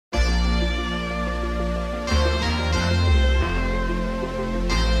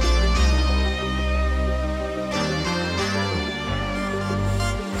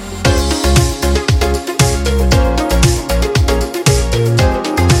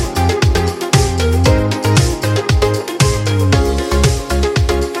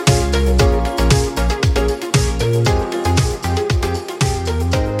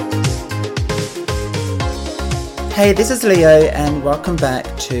Hey, this is Leo and welcome back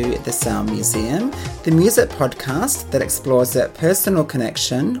to The Sound Museum, the music podcast that explores that personal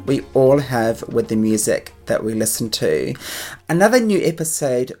connection we all have with the music that we listen to. Another new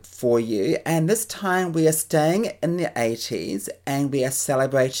episode for you, and this time we are staying in the 80s and we are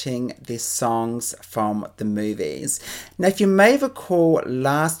celebrating the songs from the movies. Now, if you may recall,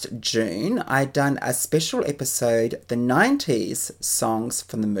 last June I done a special episode, the 90s songs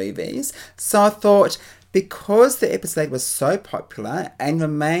from the movies, so I thought, because the episode was so popular and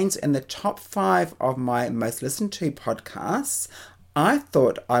remains in the top 5 of my most listened to podcasts, I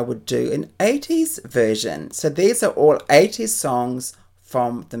thought I would do an 80s version. So these are all 80s songs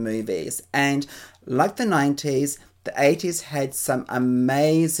from the movies. And like the 90s, the 80s had some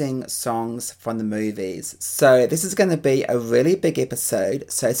amazing songs from the movies. So this is going to be a really big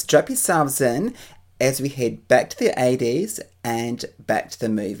episode. So strap yourselves in as we head back to the 80s and back to the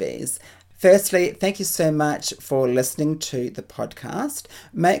movies. Firstly, thank you so much for listening to the podcast.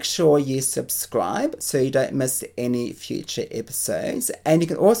 Make sure you subscribe so you don't miss any future episodes. And you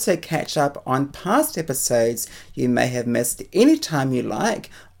can also catch up on past episodes you may have missed anytime you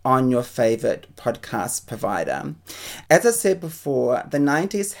like on your favorite podcast provider. As I said before, the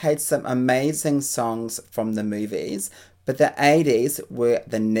 90s had some amazing songs from the movies, but the 80s were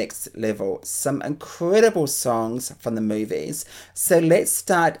the next level. Some incredible songs from the movies. So let's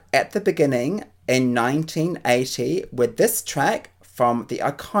start at the beginning in 1980 with this track from the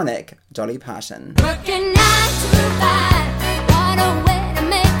iconic Dolly Parton. Working 9 to 5, what a way to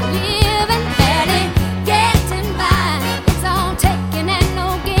make a living, barely getting by. It's all taking and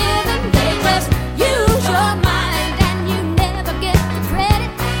no giving. They just use your mind and you never get the credit.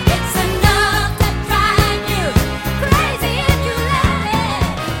 It's enough to drive you crazy if you let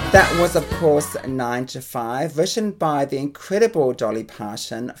it. That was, of course, 9 to 5, written by the incredible Dolly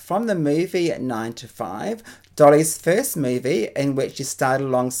Parton from the movie 9 to 5, Dolly's first movie in which she starred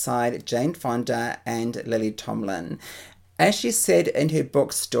alongside Jane Fonda and Lily Tomlin. As she said in her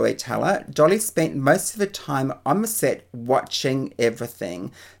book Storyteller, Dolly spent most of her time on the set watching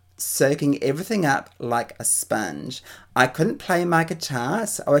everything, soaking everything up like a sponge. I couldn't play my guitar,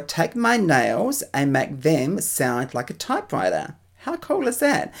 so I would take my nails and make them sound like a typewriter. How cool is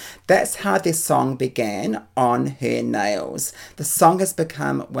that? That's how this song began, On Her Nails. The song has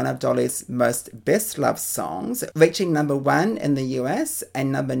become one of Dolly's most best-loved songs, reaching number 1 in the US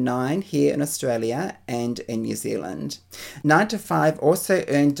and number 9 here in Australia and in New Zealand. 9 to 5 also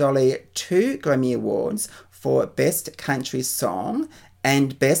earned Dolly 2 Grammy Awards for Best Country Song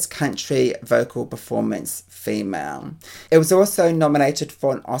and Best Country Vocal Performance Female. It was also nominated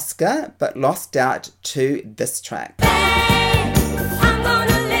for an Oscar, but lost out to this track. I'm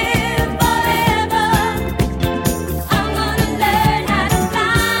gonna live forever. I'm gonna learn how to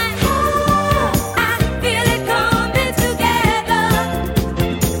fly. I feel it coming together.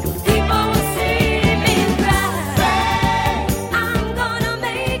 People will see me cry. I'm gonna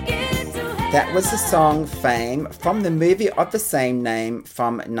make it to heaven. That was the song Fame from the movie of the same name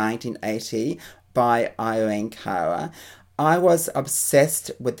from 1980 by Irene Cara. I was obsessed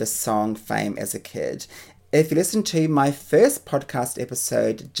with the song Fame as a kid. If you listened to my first podcast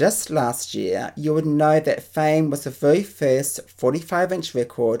episode just last year, you would know that Fame was the very first 45-inch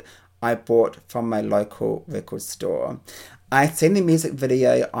record I bought from my local record store. I'd seen the music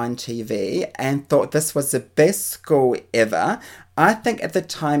video on TV and thought this was the best school ever. I think at the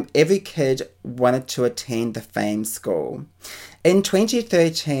time every kid wanted to attend the Fame school. In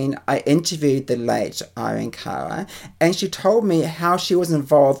 2013, I interviewed the late Irene Cara, and she told me how she was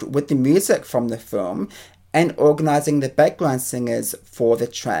involved with the music from the film and organising the background singers for the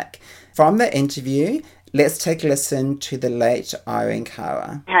track. From the interview, let's take a listen to the late Irene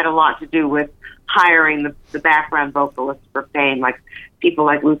Cara. It had a lot to do with hiring the background vocalists for Fame, like people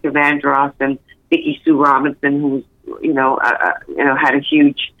like Luther Vandross and Vicki Sue Robinson, who had a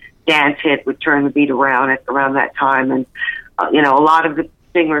huge dance hit with "Turn the Beat Around" around that time, and a lot of the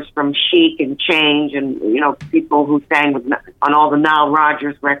singers from Chic and Change, and people who sang on all the Nile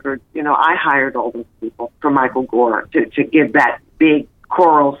Rodgers records. I hired all those people for Michael Gore to give that big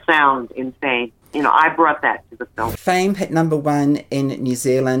choral sound in Fame. I brought that to the film. Fame hit number 1 in New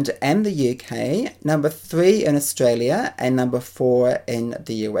Zealand and the UK, number 3 in Australia, and number 4 in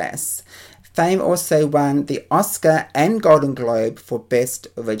the US. Fame also won the Oscar and Golden Globe for Best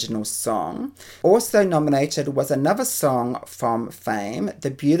Original Song. Also nominated was another song from Fame,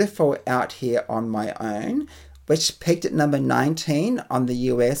 The Beautiful Out Here on My Own, which peaked at number 19 on the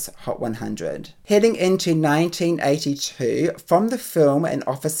US Hot 100. Heading into 1982, from the film An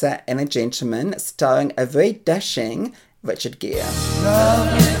Officer and a Gentleman, starring a very dashing Richard Gere.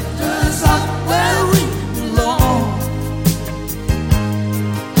 Love lifts us up where we belong.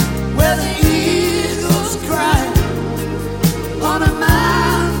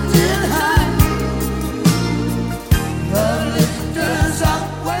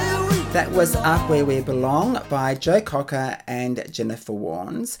 was Up Where We Belong by Joe Cocker and Jennifer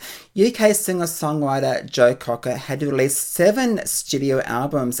Warnes. UK singer-songwriter Joe Cocker had released 7 studio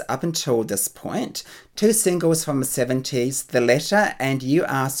albums up until this point. 2 singles from the 70s, The Letter and You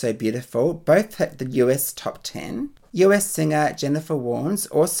Are So Beautiful, both hit the US top 10. US singer Jennifer Warnes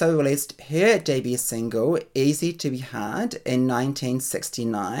also released her debut single, Easy to Be Hard, in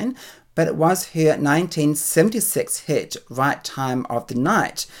 1969, but it was her 1976 hit, Right Time of the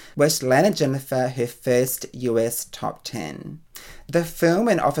Night, which landed Jennifer her first US top 10. The film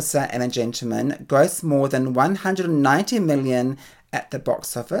An Officer and a Gentleman grossed more than $190 million at the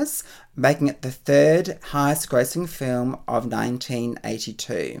box office, making it the 3rd highest grossing film of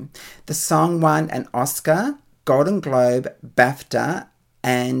 1982. The song won an Oscar, Golden Globe, BAFTA,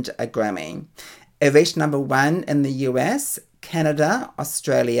 and a Grammy. It reached number 1 in the US, Canada,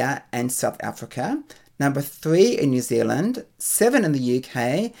 Australia, and South Africa, number 3 in New Zealand, 7 in the UK,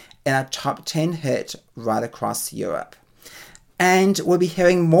 and a top 10 hit right across Europe. And we'll be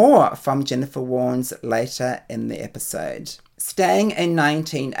hearing more from Jennifer Warnes later in the episode. Staying in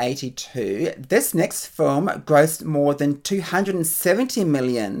 1982, this next film grossed more than $270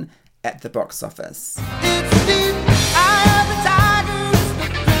 million at the box office.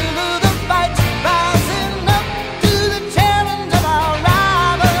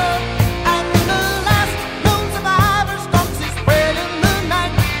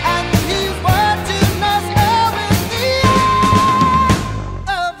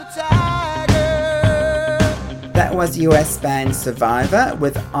 Was US band Survivor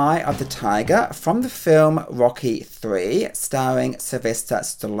with Eye of the Tiger from the film Rocky 3, starring Sylvester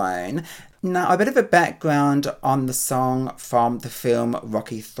Stallone. Now, a bit of a background on the song from the film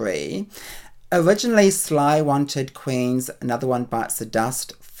Rocky 3. Originally, Sly wanted Queen's Another One Bites the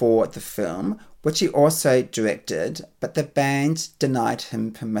Dust for the film, which he also directed, but the band denied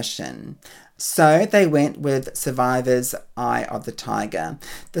him permission. So they went with Survivor's Eye of the Tiger.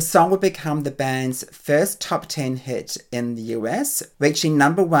 The song would become the band's first top 10 hit in the US, reaching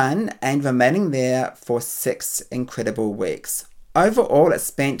number 1 and remaining there for 6 incredible weeks. Overall, it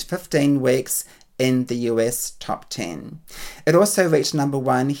spent 15 weeks in the US top 10. It also reached number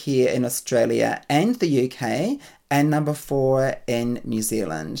 1 here in Australia and the UK, and number 4 in New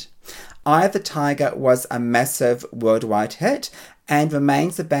Zealand. Eye of the Tiger was a massive worldwide hit and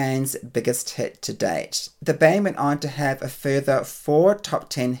remains the band's biggest hit to date. The band went on to have a further 4 top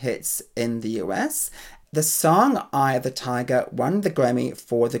 10 hits in the US. The song Eye of the Tiger won the Grammy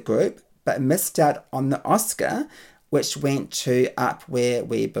for the group, but missed out on the Oscar, which went to Up Where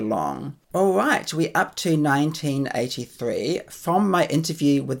We Belong. Alright, we're up to 1983. From my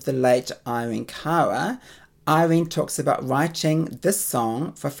interview with the late Irene Cara, Irene talks about writing this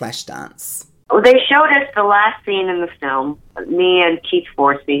song for Flashdance. They showed us the last scene in the film, me and Keith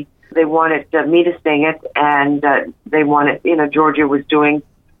Forsey. They wanted me to sing it, and they wanted, Georgia was doing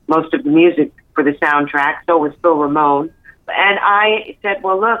most of the music for the soundtrack, so was Phil Ramone. And I said,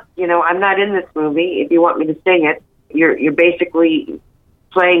 well, look, I'm not in this movie. If you want me to sing it, you're basically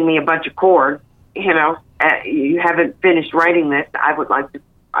playing me a bunch of chords. You haven't finished writing this. I would like to,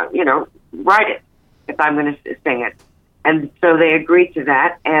 write it if I'm going to sing it. And so they agreed to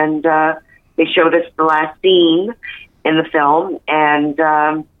that, and they showed us the last scene in the film, and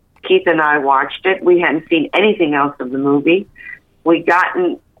Keith and I watched it. We hadn't seen anything else of the movie. We got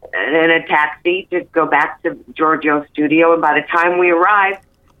in a taxi to go back to Giorgio's studio, and by the time we arrived,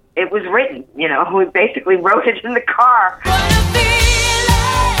 it was written. We basically wrote it in the car.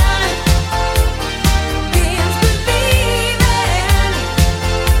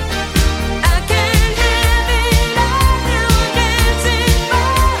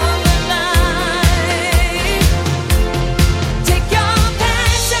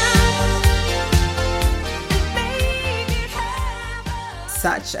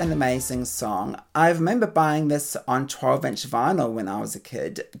 Such an amazing song. I remember buying this on 12-inch vinyl when I was a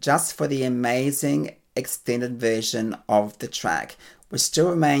kid, just for the amazing extended version of the track, which still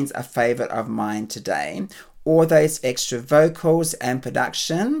remains a favourite of mine today. All those extra vocals and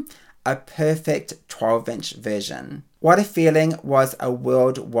production, a perfect 12-inch version. What a Feeling was a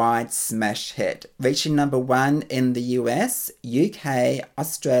worldwide smash hit, reaching number 1 in the US, UK,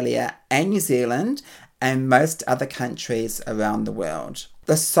 Australia and New Zealand, and most other countries around the world.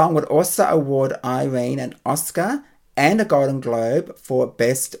 The song would also award Irene an Oscar and a Golden Globe for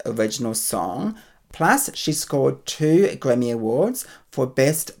Best Original Song, plus she scored 2 Grammy Awards for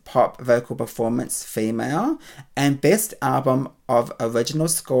Best Pop Vocal Performance Female and Best Album of Original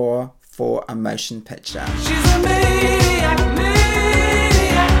Score for a Motion Picture. She's a maniac,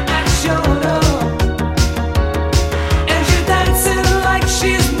 sure. And she's dancing like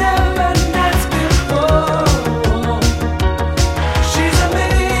she's never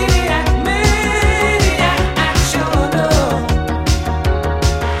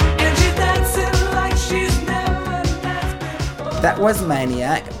was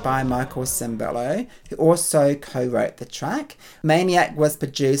Maniac by Michael Cimbello, who also co-wrote the track. Maniac was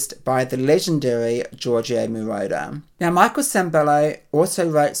produced by the legendary Giorgio Moroder. Now, Michael Cimbello also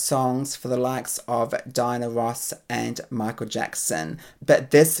wrote songs for the likes of Diana Ross and Michael Jackson, but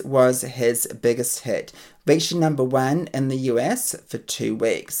this was his biggest hit, reaching number 1 in the US for 2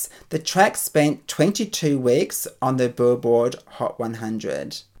 weeks. The track spent 22 weeks on the Billboard Hot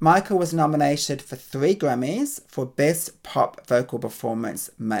 100. Michael was nominated for 3 Grammys for Best Pop Vocal Performance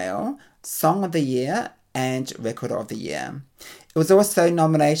Male, Song of the Year, and Record of the Year. It was also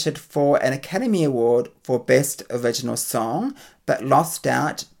nominated for an Academy Award for Best Original Song, but lost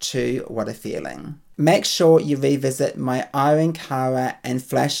out to What a Feeling. Make sure you revisit my Irene Cara and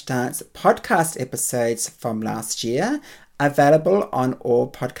Flashdance podcast episodes from last year, available on all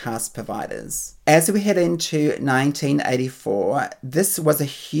podcast providers. As we head into 1984, this was a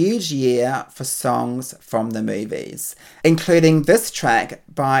huge year for songs from the movies, including this track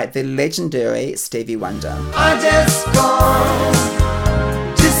by the legendary Stevie Wonder. I just called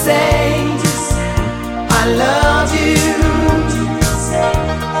to say I love you.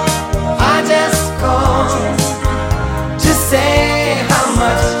 I just called to say how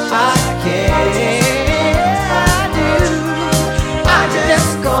much I care. I do. I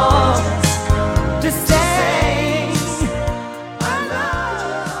just called to say I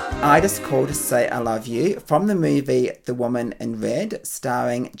love you. I Just Called to Say I Love You from the movie The Woman in Red,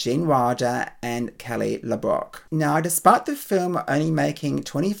 starring Gene Wilder and Kelly LeBrock. Now, despite the film only making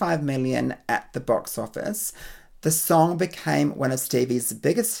 $25 million at the box office, the song became one of Stevie's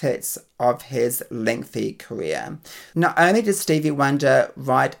biggest hits of his lengthy career. Not only did Stevie Wonder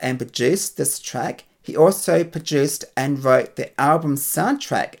write and produce this track, he also produced and wrote the album's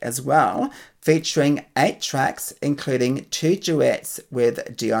soundtrack as well, featuring 8 tracks, including 2 duets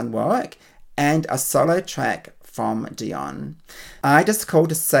with Dionne Warwick and a solo track from Dionne. I Just Called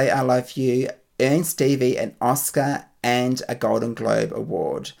to Say I Love You earned Stevie an Oscar and a Golden Globe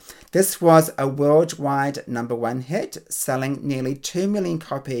Award. This was a worldwide number 1 hit, selling nearly 2 million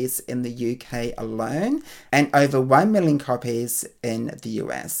copies in the UK alone and over 1 million copies in the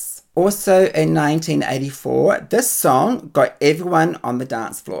US. Also in 1984, this song got everyone on the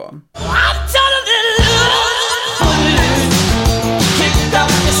dance floor. I'm telling you, kicked up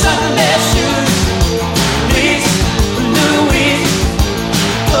the Sunday shoes. Please, Louis,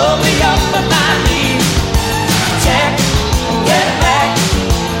 pull me up on my knees. Check, get back.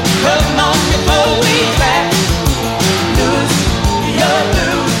 Come on before we crack. Lose, you're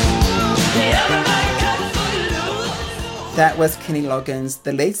loose. Everybody comes for lose. That was Kenny Loggins'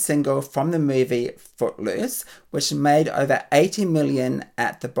 the lead single from the movie Footloose, which made over 80 million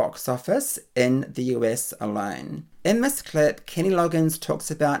at the box office in the US alone. In this clip, Kenny Loggins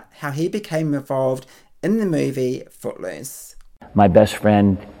talks about how he became involved in the movie Footloose. My best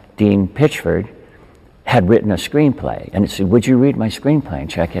friend, Dean Pitchford, had written a screenplay, and it said, would you read my screenplay and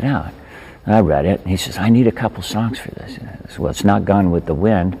check it out? And I read it, and he says, I need a couple songs for this. And I said, well, it's not Gone with the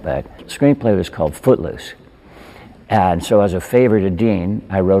Wind, but the screenplay was called Footloose. And so as a favor to Dean,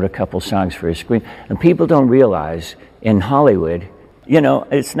 I wrote a couple songs for his screen. And people don't realize in Hollywood, you know,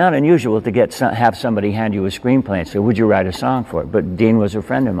 it's not unusual to have somebody hand you a screenplay and say, would you write a song for it? But Dean was a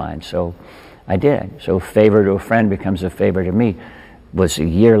friend of mine, so I did. So favor to a friend becomes a favor to me. Was a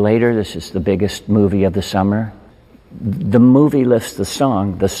year later, this is the biggest movie of the summer. The movie lifts the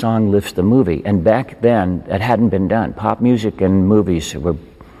song lifts the movie. And back then, that hadn't been done. Pop music and movies were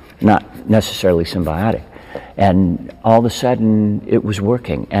not necessarily symbiotic. And all of a sudden, it was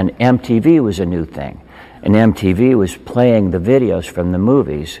working. And MTV was a new thing. And MTV was playing the videos from the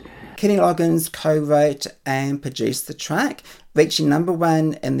movies. Kenny Loggins co-wrote and produced the track, reaching number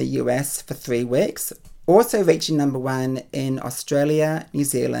 1 in the US for 3 weeks, also reaching number 1 in Australia, New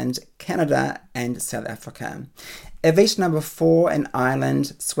Zealand, Canada, and South Africa. It reached number 4 in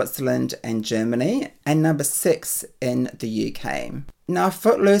Ireland, Switzerland, and Germany, and number 6 in the UK. Now,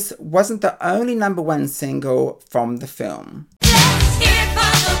 Footloose wasn't the only number 1 single from the film. Let's hear it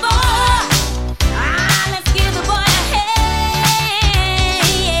from the boy. Let's give the boy a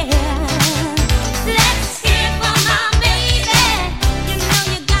hand. Yeah. Let's hear it from my baby. You know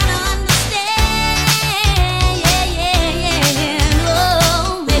you gotta understand. Yeah.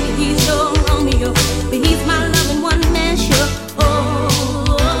 Oh, baby, he's no Romeo, but he's my loving one-man show.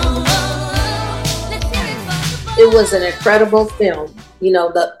 Let's hear it from the boy. It was an incredible film. You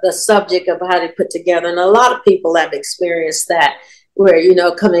know, the subject of how they put together. And a lot of people have experienced that where, you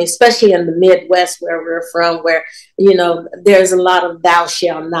know, coming, especially in the Midwest where we're from, where, you know, there's a lot of thou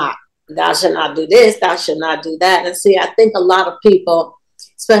shalt not do this, thou shalt not do that. And see, I think a lot of people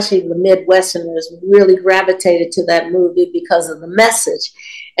especially the Midwesterners, really gravitated to that movie because of the message.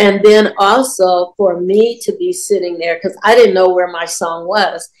 And then also for me to be sitting there, because I didn't know where my song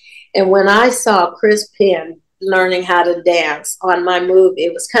was. And when I saw Chris Penn learning how to dance on my movie,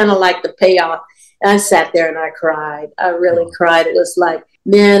 it was kind of like the payoff. And I sat there and I cried. I really cried. It was like,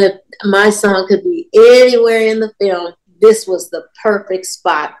 man, if my song could be anywhere in the film, this was the perfect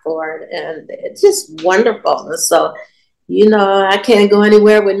spot for it. And it's just wonderful. And so, you know, I can't go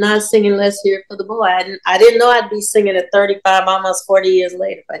anywhere with not singing Let's Hear It for the Boy. I didn't know I'd be singing at 35, almost 40 years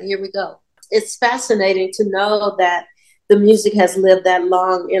later, but here we go. It's fascinating to know that the music has lived that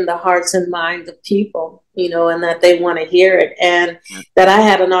long in the hearts and minds of people, you know, and that they want to hear it, and that I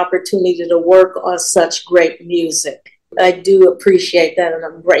had an opportunity to work on such great music. I do appreciate that, and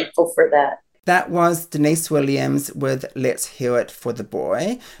I'm grateful for that. That was Denise Williams with Let's Hear It for the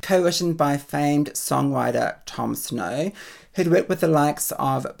Boy, co-written by famed songwriter Tom Snow, who'd worked with the likes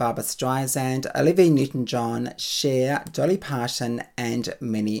of Barbra Streisand, Olivia Newton-John, Cher, Dolly Parton, and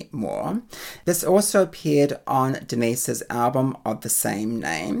many more. This also appeared on Denise's album of the same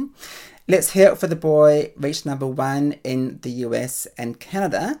name. Let's Hear It for the Boy reached number 1 in the US and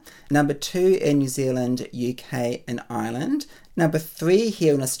Canada, number 2 in New Zealand, UK and Ireland, number 3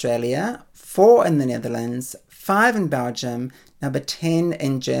 here in Australia, 4 in the Netherlands, 5 in Belgium, number 10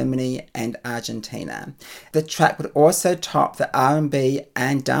 in Germany and Argentina. The track would also top the R&B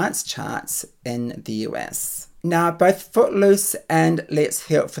and dance charts in the US. Now, both Footloose and Let's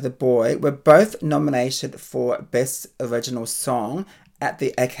Hear It for the Boy were both nominated for Best Original Song at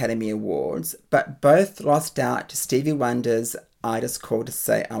the Academy Awards, but both lost out to Stevie Wonder's I Just Called to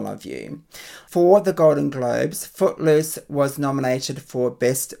Say I Love You. For the Golden Globes, Footloose was nominated for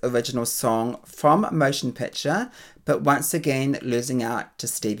Best Original Song from a Motion Picture, but once again losing out to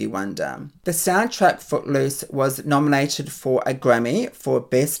Stevie Wonder. The soundtrack Footloose was nominated for a Grammy for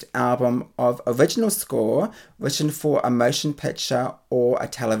Best Album of Original Score written for a motion picture or a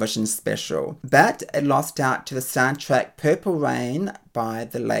television special, but it lost out to the soundtrack Purple Rain by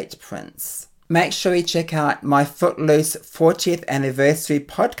the late Prince. Make sure you check out my Footloose 40th anniversary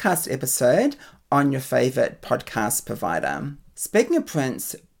podcast episode on your favourite podcast provider. Speaking of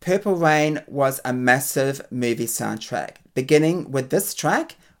Prince, Purple Rain was a massive movie soundtrack, beginning with this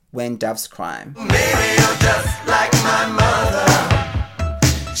track, When Doves Cry. Maybe you're just like my mother.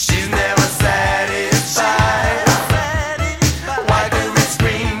 She's never satisfied. Why do we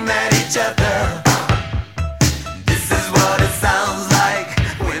scream at each other? This is what it sounds like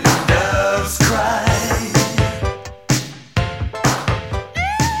when doves cry.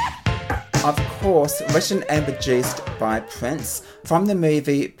 Of course, written and produced by Prince from the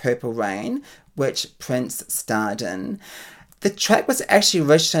movie Purple Rain, which Prince starred in. The track was actually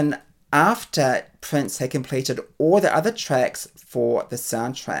written after Prince had completed all the other tracks for the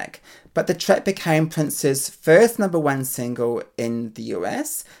soundtrack, but the track became Prince's first number 1 single in the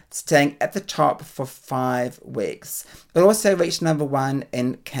US, staying at the top for 5 weeks. It also reached number 1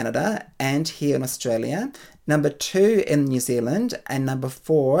 in Canada and here in Australia, number 2 in New Zealand, and number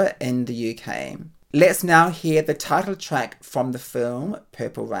 4 in the UK. Let's now hear the title track from the film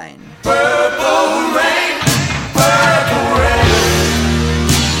Purple Rain. Purple rain, purple rain.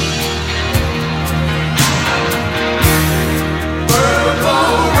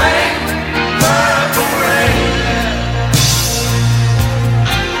 Purple rain, purple rain.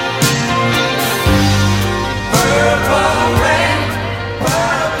 Purple rain,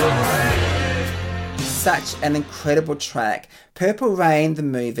 purple rain. Such an incredible track. Purple Rain, the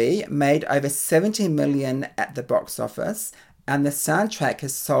movie, made over 70 million at the box office, and the soundtrack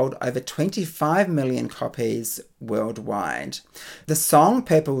has sold over 25 million copies worldwide. The song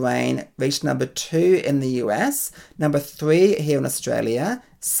Purple Rain reached number 2 in the US, number 3 here in Australia,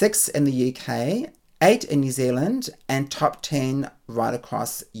 6 in the UK, 8 in New Zealand, and top 10 right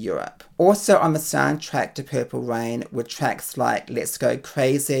across Europe. Also on the soundtrack to Purple Rain were tracks like Let's Go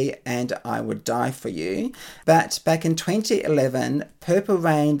Crazy and I Would Die For You. But back in 2011, Purple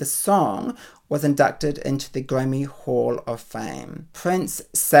Rain, the song, was inducted into the Grammy Hall of Fame. Prince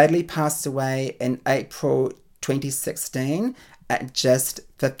sadly passed away in April 2016 at just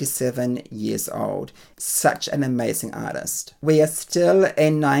 57 years old. Such an amazing artist. We are still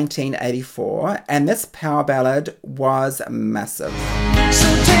in 1984, and this power ballad was massive. So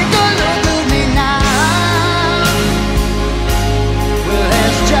take a look at me now. Well,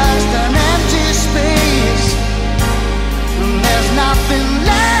 there's just an empty space. There's nothing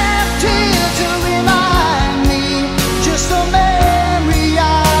left here to remind me. Just a memory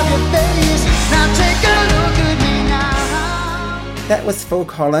of your face. Now take a look at me now. That was Phil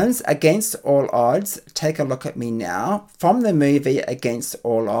Collins, Against All Odds, Take a Look at Me Now, from the movie Against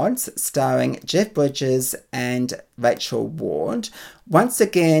All Odds, starring Jeff Bridges and Rachel Ward. Once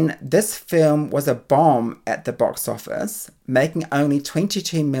again, this film was a bomb at the box office, making only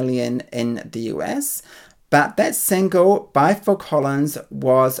 $22 million in the US, but that single by Phil Collins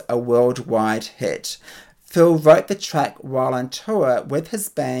was a worldwide hit. Phil wrote the track while on tour with his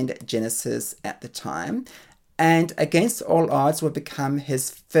band Genesis at the time, and Against All Odds would become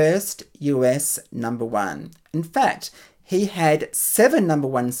his first US number one. In fact, he had 7 number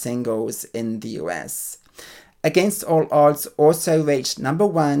one singles in the US. Against All Odds also reached number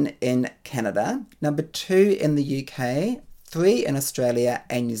 1 in Canada, number 2 in the UK, 3 in Australia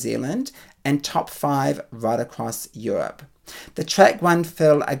and New Zealand, and top 5 right across Europe. The track won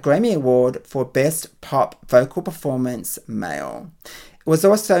Phil a Grammy Award for Best Pop Vocal Performance Male. It was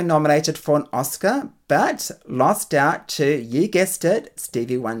also nominated for an Oscar, but lost out to, you guessed it,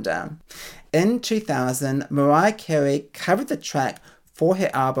 Stevie Wonder. In 2000, Mariah Carey covered the track for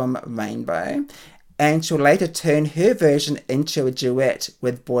her album Rainbow, and she'll later turn her version into a duet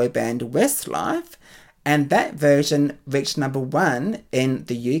with boy band Westlife, and that version reached number 1 in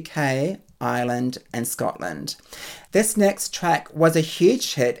the UK, Ireland, and Scotland. This next track was a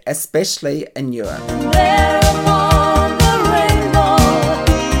huge hit, especially in Europe.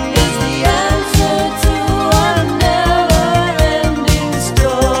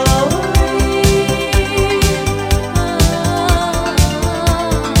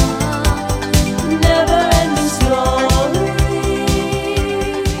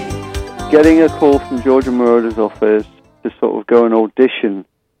 Getting a call from Georgia Moroder's office to sort of go and audition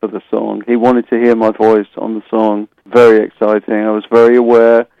for the song. He wanted to hear my voice on the song. Very exciting. I was very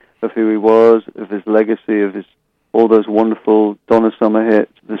aware of who he was, of his legacy, of his all those wonderful Donna Summer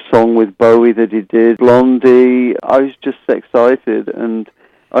hits, the song with Bowie that he did, Blondie. I was just excited, and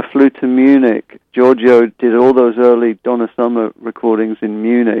I flew to Munich. Giorgio did all those early Donna Summer recordings in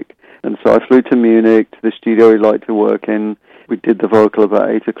Munich, and so I flew to Munich, to the studio he liked to work in. We did the vocal about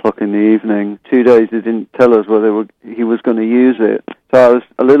 8 o'clock in the evening. 2 days they didn't tell us whether he was going to use it. So I was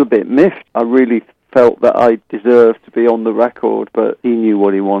a little bit miffed. I really felt that I deserved to be on the record, but he knew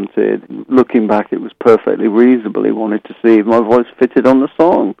what he wanted. Looking back, it was perfectly reasonable. He wanted to see if my voice fitted on the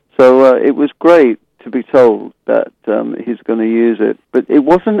song. So it was great to be told that he's going to use it. But it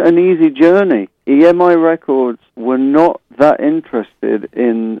wasn't an easy journey. EMI Records were not that interested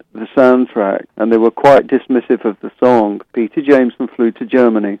in the soundtrack, and they were quite dismissive of the song. Peter Jameson flew to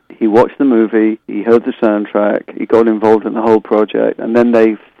Germany. He watched the movie, he heard the soundtrack, he got involved in the whole project, and then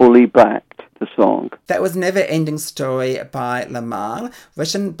they fully backed the song. That was Never Ending Story by Lamar,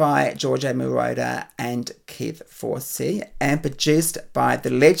 written by Giorgio Moroder and Keith Forsey, and produced by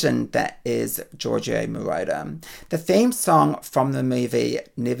the legend that is Giorgio Moroder. The theme song from the movie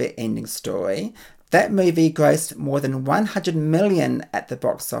Never Ending Story, that movie grossed more than $100 million at the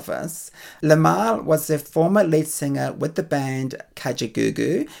box office. Lamar was the former lead singer with the band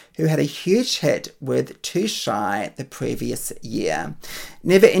Kajagoogoo, who had a huge hit with Too Shy the previous year.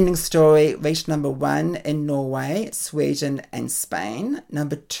 Never Ending Story reached number 1 in Norway, Sweden, and Spain,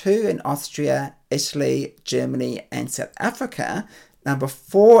 number 2 in Austria, Italy, Germany, and South Africa, number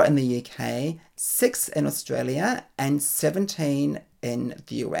 4 in the UK, 6 in Australia, and 17 in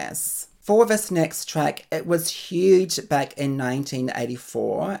the US. For this next track, it was huge back in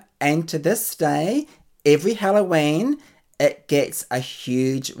 1984, and to this day, every Halloween, it gets a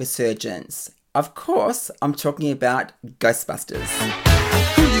huge resurgence. Of course, I'm talking about Ghostbusters.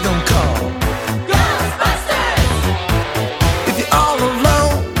 Who you gonna call? Ghostbusters! If you're all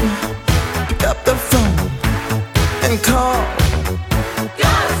alone, pick up the phone and call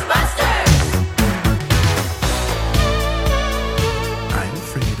Ghostbusters! I'm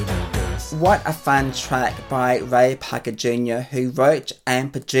afraid of no ghosts. What a fun track by Ray Parker Jr., who wrote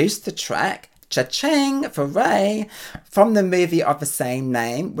and produced the track, Cha-ching for Ray, from the movie of the same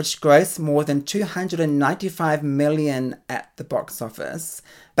name, which grossed more than $295 million at the box office.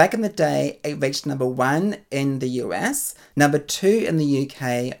 Back in the day, it reached number 1 in the US, number 2 in the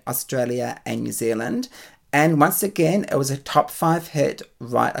UK, Australia, and New Zealand. And once again, it was a top 5 hit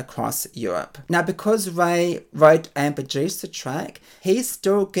right across Europe. Now, because Ray wrote and produced the track, he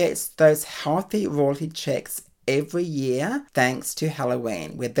still gets those healthy royalty checks every year thanks to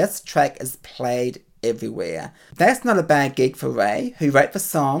Halloween, where this track is played everywhere. That's not a bad gig for Ray, who wrote the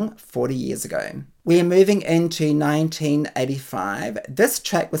song 40 years ago. We're moving into 1985. This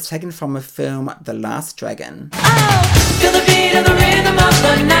track was taken from the film The Last Dragon. Oh, feel the beat of the rhythm of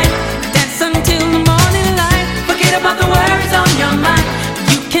the night. Dance until the morning light. Forget about the worries on your mind.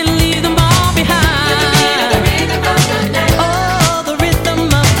 You can leave them all behind. Feel the beat of the rhythm of the night. Oh,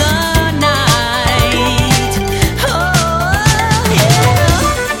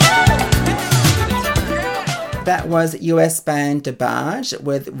 was US band DeBarge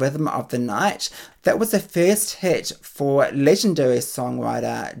with Rhythm of the Night. That was the first hit for legendary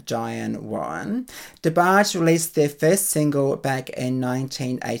songwriter Diane Warren. DeBarge released their first single back in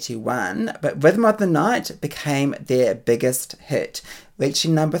 1981, but Rhythm of the Night became their biggest hit,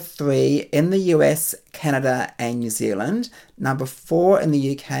 reaching number 3 in the US, Canada and New Zealand, number 4 in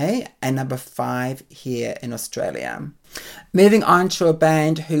the UK, and number 5 here in Australia. Moving on to a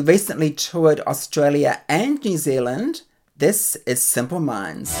band who recently toured Australia and New Zealand, this is Simple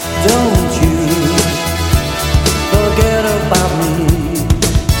Minds. Don't you forget about me.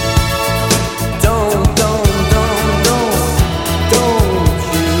 Don't you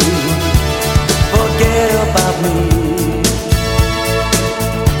forget about me.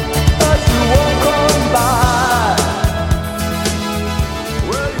 As you walk on by,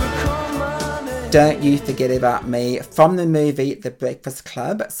 will you come running? Don't You Forget About Me, from the movie The Breakfast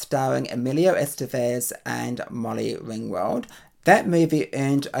Club, starring Emilio Estevez and Molly Ringwald. That movie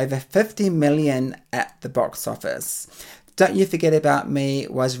earned over $50 million at the box office. Don't You Forget About Me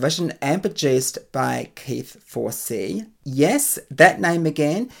was written and produced by Keith Forsey. Yes, that name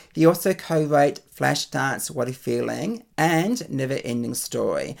again. He also co-wrote Flashdance, What a Feeling, and Never Ending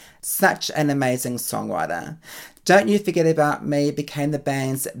Story. Such an amazing songwriter. Don't You Forget About Me became the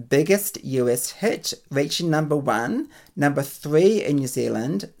band's biggest US hit, reaching number 1, number 3 in New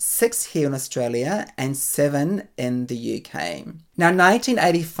Zealand, 6 here in Australia, and 7 in the UK. Now,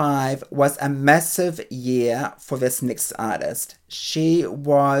 1985 was a massive year for this next artist. She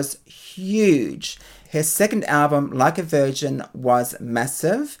was huge. Her second album, Like a Virgin, was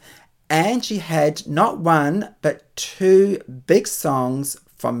massive, and she had not one, but 2 big songs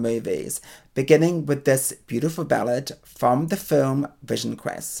from movies, beginning with this beautiful ballad from the film Vision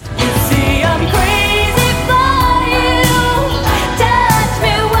Quest. You see, I'm crazy for you. Touch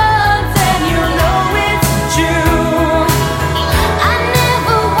me once and you know it's true. I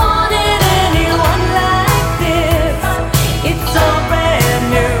never wanted anyone like this. It's so brand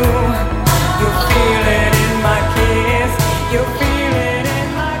new. You feel it in my kiss. You feel it in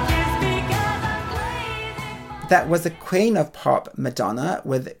my kiss because I'm crazy. That was the queen of pop, Madonna,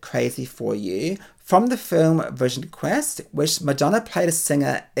 with Crazy For You, from the film Vision Quest, which Madonna played a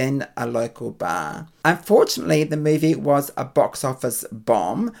singer in a local bar. Unfortunately, the movie was a box office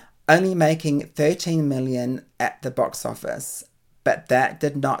bomb, only making $13 million at the box office. But that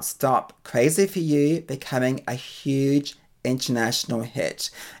did not stop Crazy For You becoming a huge international hit.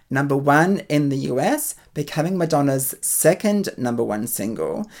 Number 1 in the US, becoming Madonna's second number 1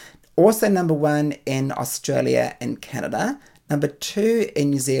 single. Also number 1 in Australia and Canada, number 2 in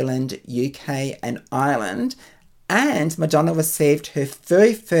New Zealand, UK and Ireland, and Madonna received her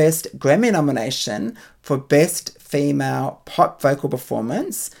very first Grammy nomination for Best Female Pop Vocal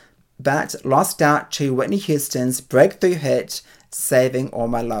Performance, but lost out to Whitney Houston's breakthrough hit, Saving All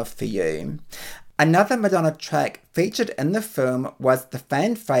My Love For You. Another Madonna track featured in the film was the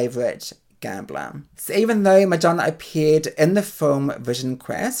fan favourite, Gambler. So even though Madonna appeared in the film Vision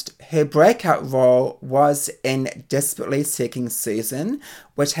Quest, her breakout role was in Desperately Seeking Susan,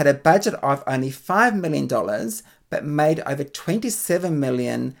 which had a budget of only $5 million, but made over $27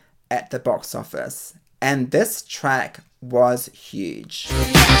 million at the box office. And this track was huge.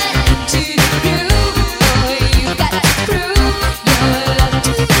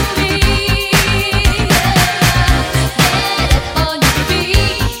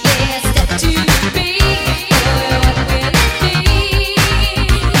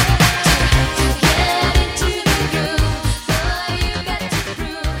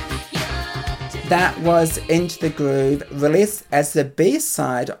 That was Into the Groove, released as the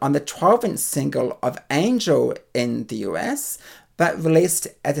B-side on the 12-inch single of Angel in the US, but released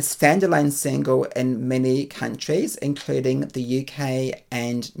as a standalone single in many countries, including the UK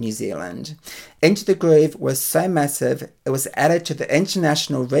and New Zealand. Into the Groove was so massive, it was added to the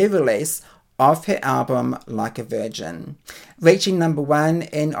international re-release of her album Like a Virgin, reaching number 1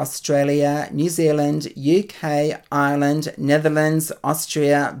 in Australia, New Zealand, UK, Ireland, Netherlands,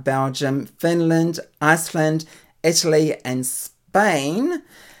 Austria, Belgium, Finland, Iceland, Italy and Spain.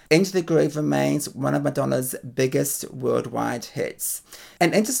 Into the Groove remains one of Madonna's biggest worldwide hits.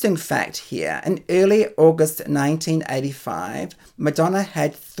 An interesting fact here, in early August 1985, Madonna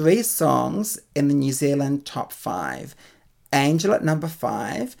had 3 songs in the New Zealand top 5. Angel at number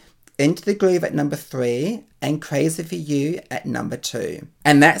 5, Into the Groove at number 3, and Crazy For You at number 2.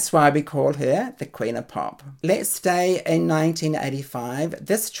 And that's why we call her the Queen of Pop. Let's stay in 1985.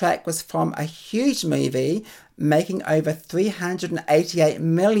 This track was from a huge movie, making over $388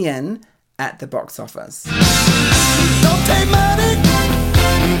 million at the box office. Don't take money,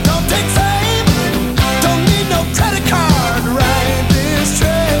 don't take fame, don't need no your credit card, ride this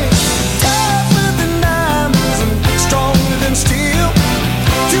train. Tougher than diamonds and stronger than steel.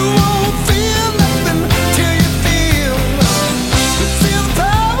 You won't feel nothing till you feel the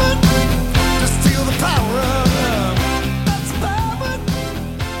power. Just feel the power of love. That's power.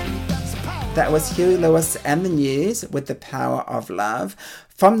 That's power. That was Huey Lewis and the News with The Power of Love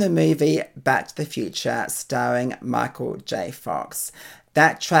from the movie Back to the Future starring Michael J. Fox.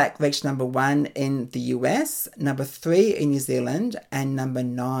 That track reached number 1 in the US, number 3 in New Zealand, and number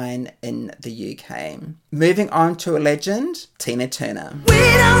 9 in the UK. Moving on to a legend, Tina Turner. We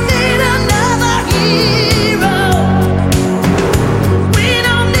don't need another hero. We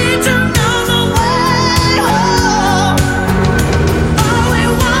don't need to know the way home. All we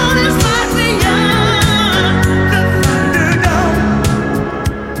want is life beyond the Thunderdome.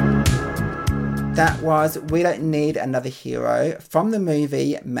 That was We Don't Need Another Hero from the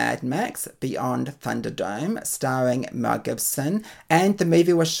movie Mad Max Beyond Thunderdome, starring Mel Gibson, and the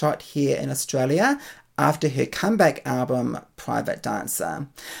movie was shot here in Australia after her comeback album Private Dancer.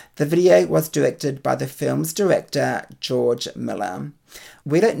 The video was directed by the film's director George Miller.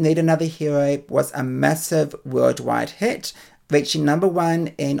 We Don't Need Another Hero was a massive worldwide hit, reaching number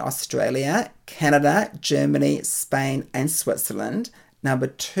 1 in Australia, Canada, Germany, Spain and Switzerland, number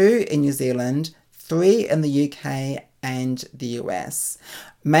 2 in New Zealand, 3 in the UK and the US.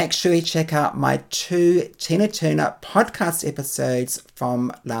 Make sure you check out my 2 Tina Turner podcast episodes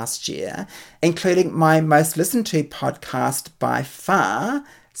from last year, including my most listened to podcast by far,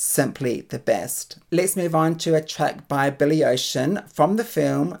 Simply the Best. Let's move on to a track by Billy Ocean from the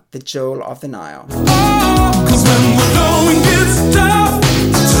film The Jewel of the Nile. Oh, 'cause when the going gets tough,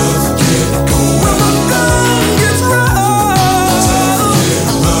 get going. When the going gets rough,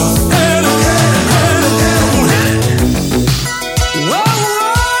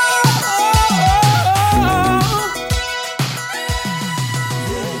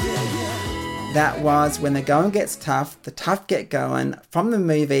 That was When the Going Gets Tough, the Tough Get Going from the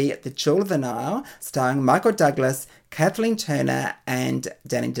movie The Jewel of the Nile, starring Michael Douglas, Kathleen Turner and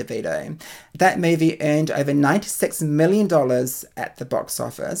Danny DeVito. That movie earned over $96 million at the box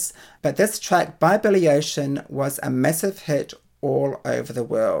office, but this track by Billy Ocean was a massive hit all over the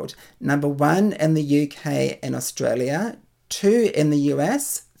world. Number 1 in the UK and Australia, 2 in the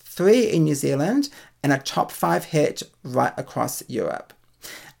US, 3 in New Zealand, and a top 5 hit right across Europe.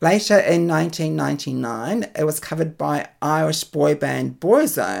 Later in 1999, it was covered by Irish boy band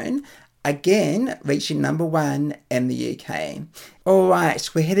Boyzone, again reaching number 1 in the UK. Alright,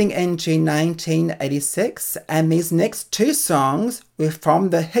 we're heading into 1986, and these next 2 songs were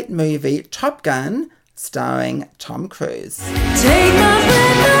from the hit movie Top Gun, starring Tom Cruise. Take my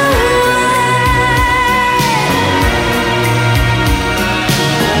breath away.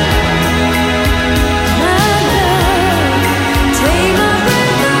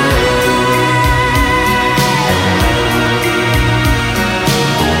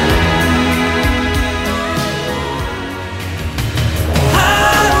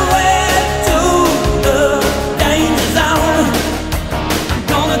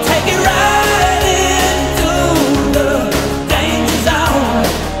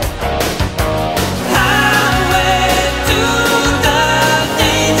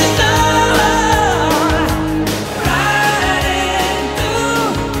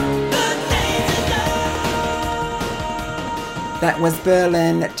 That was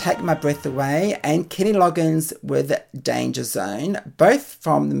Berlin, Take My Breath Away, and Kenny Loggins with Danger Zone, both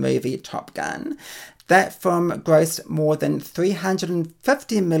from the movie Top Gun. That film grossed more than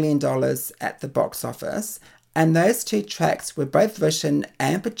 $350 million at the box office, and those 2 tracks were both written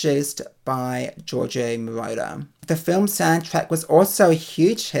and produced by Giorgio Moroder. The film soundtrack was also a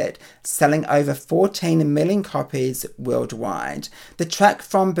huge hit, selling over 14 million copies worldwide. The track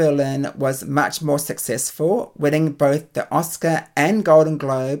from Berlin was much more successful, winning both the Oscar and Golden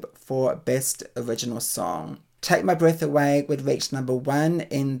Globe for Best Original Song. Take My Breath Away would reach number 1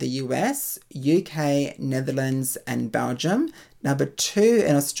 in the US, UK, Netherlands and Belgium, number 2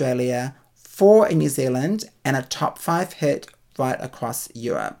 in Australia, 4 in New Zealand, and a top 5 hit right across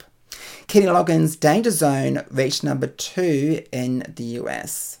Europe. Kenny Loggins' Danger Zone reached number 2 in the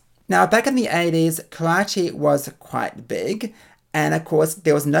US. Now, back in the 80s, karate was quite big, and of course,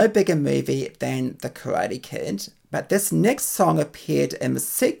 there was no bigger movie than The Karate Kid, but this next song appeared in the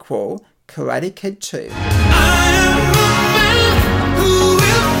sequel, Karate Kid 2. I am the man who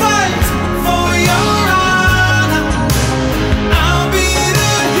will fight for your honor. I'll be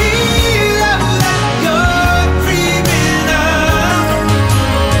the hero that you're dreaming of.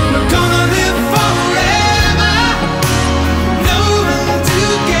 We're gonna live forever, knowing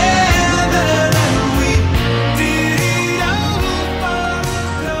together that we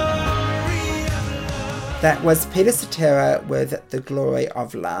That was Peter Cetera with The Glory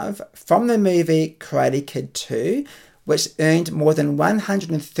of Love from the movie Karate Kid 2, which earned more than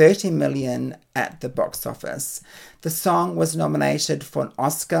 $130 million at the box office. The song was nominated for an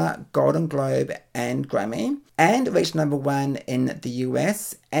Oscar, Golden Globe, and Grammy, and reached number 1 in the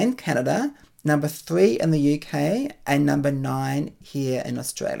US and Canada, number 3 in the UK, and number 9 here in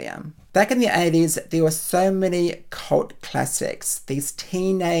Australia. Back in the 80s, there were so many cult classics, these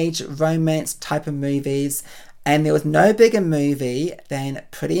teenage romance type of movies, and there was no bigger movie than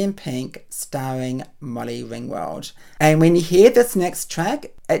Pretty in Pink starring Molly Ringwald. And when you hear this next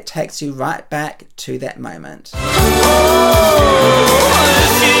track, it takes you right back to that moment.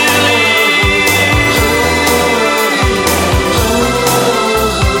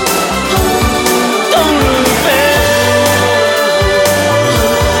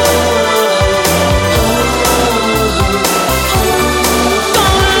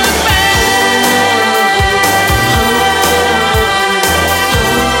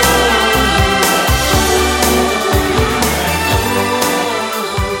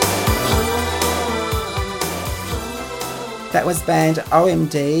 That was band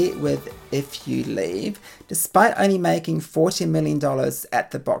OMD with If You Leave. Despite only making $40 million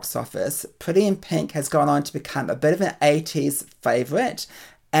at the box office, Pretty in Pink has gone on to become a bit of an 80s favourite,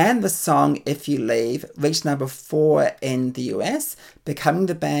 and the song If You Leave reached number 4 in the US, becoming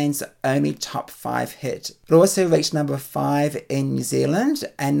the band's only top 5 hit. It also reached number 5 in New Zealand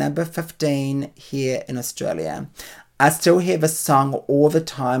and number 15 here in Australia. I still hear the song all the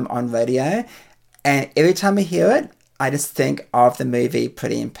time on radio, and every time I hear it, I just think of the movie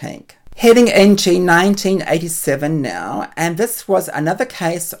Pretty in Pink. Heading into 1987 now, and this was another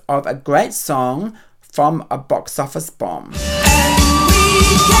case of a great song from a box office bomb.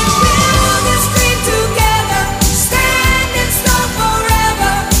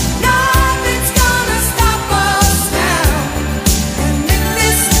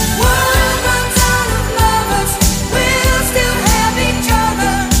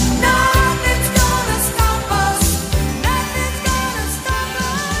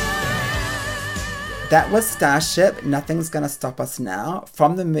 That was Starship, Nothing's Gonna Stop Us Now,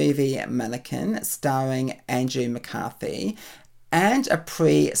 from the movie Mannequin, starring Andrew McCarthy, and a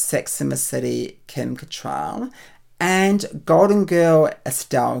pre-Sex and the City Kim Cattrall, and Golden Girl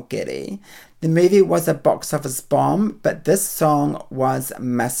Estelle Getty. The movie was a box office bomb, but this song was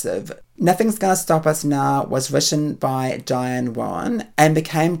massive. Nothing's Gonna Stop Us Now was written by Diane Warren and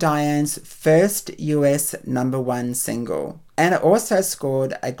became Diane's first US number 1 single, and it also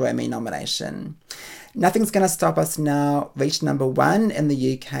scored a Grammy nomination. Nothing's Gonna Stop Us Now reached number 1 in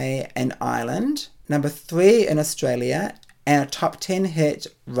the UK and Ireland, number 3 in Australia, and a top 10 hit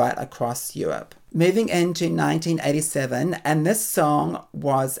right across Europe. Moving into 1987, and this song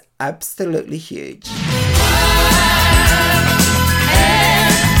was absolutely huge.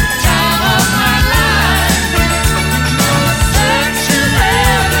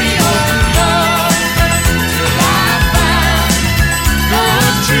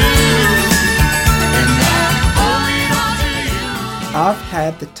 I've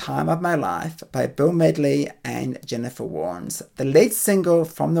Had the Time of My Life by Bill Medley and Jennifer Warnes, the lead single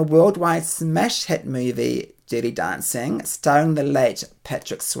from the worldwide smash hit movie Dirty Dancing, starring the late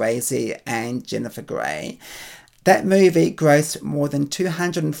Patrick Swayze and Jennifer Grey. That movie grossed more than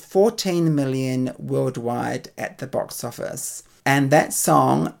 $214 million worldwide at the box office. And that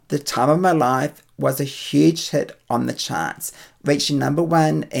song, The Time of My Life, was a huge hit on the charts, reaching number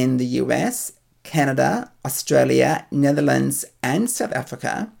 1 in the US, Canada, Australia, Netherlands, and South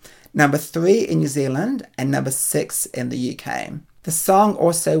Africa, number 3 in New Zealand, and number 6 in the UK. The song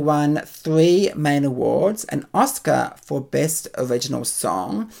also won 3 main awards, an Oscar for Best Original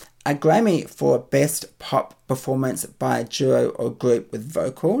Song, a Grammy for Best Pop Performance by a Duo or Group with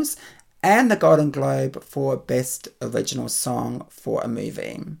Vocals, and the Golden Globe for Best Original Song for a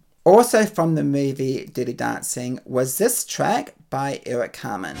Movie. Also from the movie Dirty Dancing was this track by Eric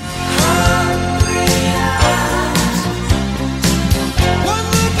Carmen.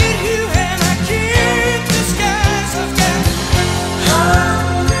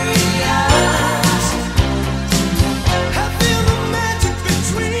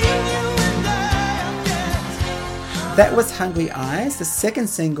 That was Hungry Eyes, the second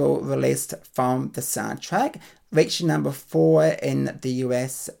single released from the soundtrack, reaching number 4 in the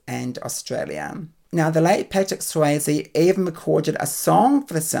US and Australia. Now, the late Patrick Swayze even recorded a song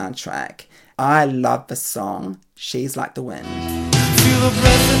for the soundtrack. I love the song, She's Like the Wind. Feel the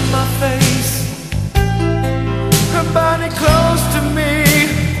breath in my face, her body close to me,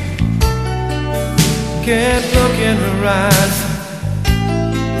 can't look in her eyes,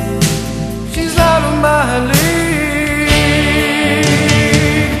 she's out of my league.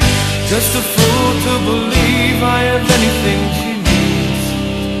 Just a fool to believe I have anything she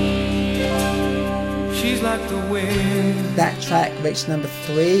needs. She's like the wind. That track reached number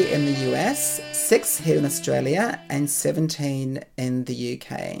 3 in the US, 6 here in Australia, and 17 in the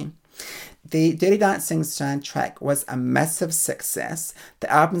UK. The Dirty Dancing soundtrack was a massive success.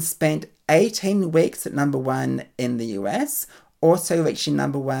 The album spent 18 weeks at number 1 in the US, also reaching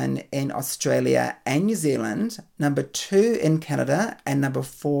number 1 in Australia and New Zealand, number 2 in Canada, and number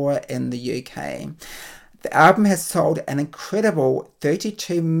 4 in the UK. The album has sold an incredible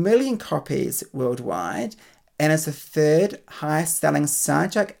 32 million copies worldwide and is the 3rd highest selling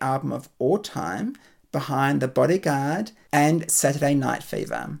soundtrack album of all time, behind The Bodyguard and Saturday Night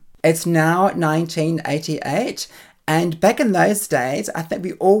Fever. It's now 1988, and back in those days, I think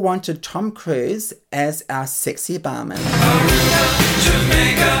we all wanted Tom Cruise as our sexy barman.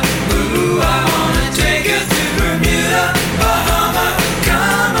 Jamaica, ooh, I wanna take you to Bermuda, Bahama,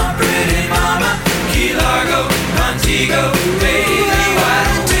 come on pretty mama, Key Largo, Montego, baby, why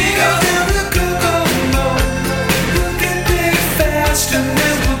don't we go down to Kokomo? We'll get there fast and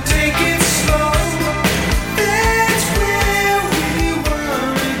then we'll take it slow. That's where we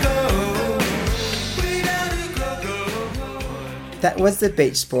wanna go, way down to Kokomo. That was the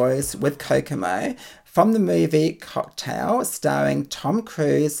Beach Boys with Kokomo from the movie Cocktail, starring Tom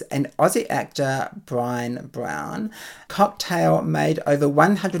Cruise and Aussie actor Brian Brown. Cocktail made over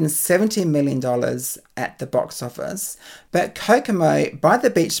 $170 million at the box office, but Kokomo by the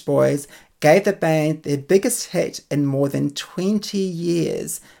Beach Boys gave the band their biggest hit in more than 20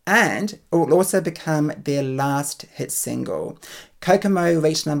 years, and it will also become their last hit single. Kokomo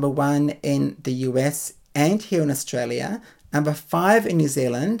reached number 1 in the US and here in Australia, number 5 in New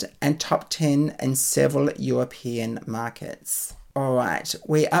Zealand, and top 10 in several European markets. Alright,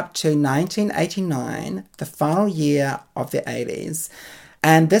 we're up to 1989, the final year of the 80s,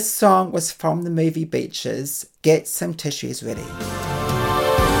 and this song was from the movie Beaches. Get some tissues ready. Did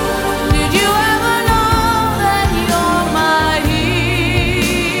you ever know that you're my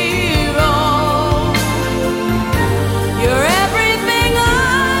hero? You're everything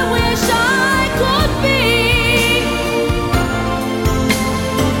I wish I could be.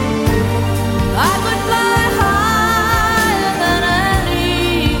 I could fly higher than an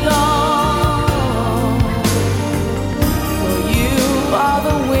eagle. For you are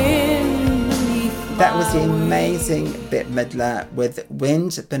the wind beneath That was the my wings. amazing Bette Midler with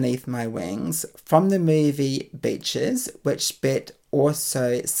Wind Beneath My Wings from the movie Beaches, which Bette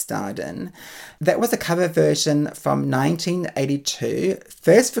also starred in. That was a cover version from 1982,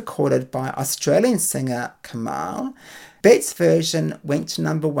 first recorded by Australian singer Kamal. Bette's version went to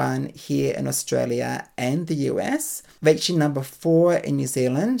number 1 here in Australia and the US, reaching number 4 in New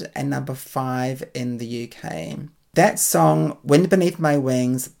Zealand and number 5 in the UK. That song, Wind Beneath My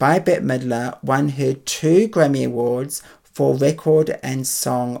Wings by Bette Midler, won her 2 Grammy Awards for Record and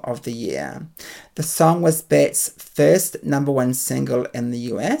Song of the Year. The song was Bette's first number 1 single in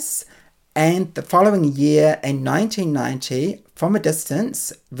the US, and the following year in 1990, From a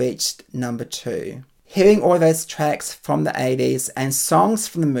Distance, reached number 2. Hearing all those tracks from the 80s and songs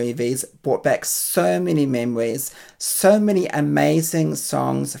from the movies brought back so many memories, so many amazing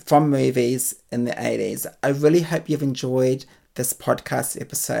songs from movies in the 80s. I really hope you've enjoyed this podcast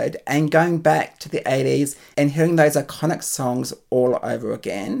episode and going back to the 80s and hearing those iconic songs all over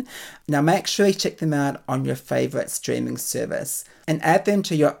again. Now make sure you check them out on your favourite streaming service and add them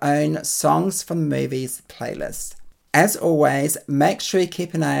to your own Songs from the Movies playlist. As always, make sure you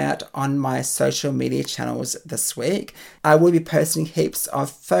keep an eye out on my social media channels this week. I will be posting heaps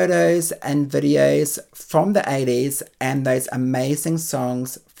of photos and videos from the 80s and those amazing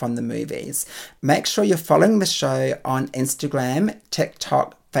songs from the movies. Make sure you're following the show on Instagram,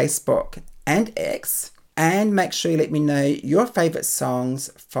 TikTok, Facebook, and X. And make sure you let me know your favourite songs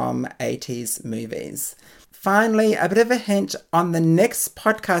from 80s movies. Finally, a bit of a hint on the next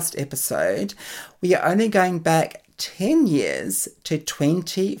podcast episode. We are only going back 10 years to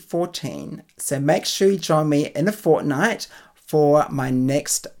 2014. So make sure you join me in a fortnight for my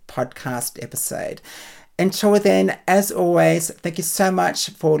next podcast episode. Until then, as always, thank you so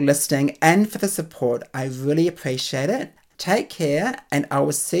much for listening and for the support. I really appreciate it. Take care, and I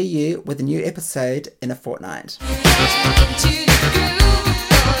will see you with a new episode in a fortnight. To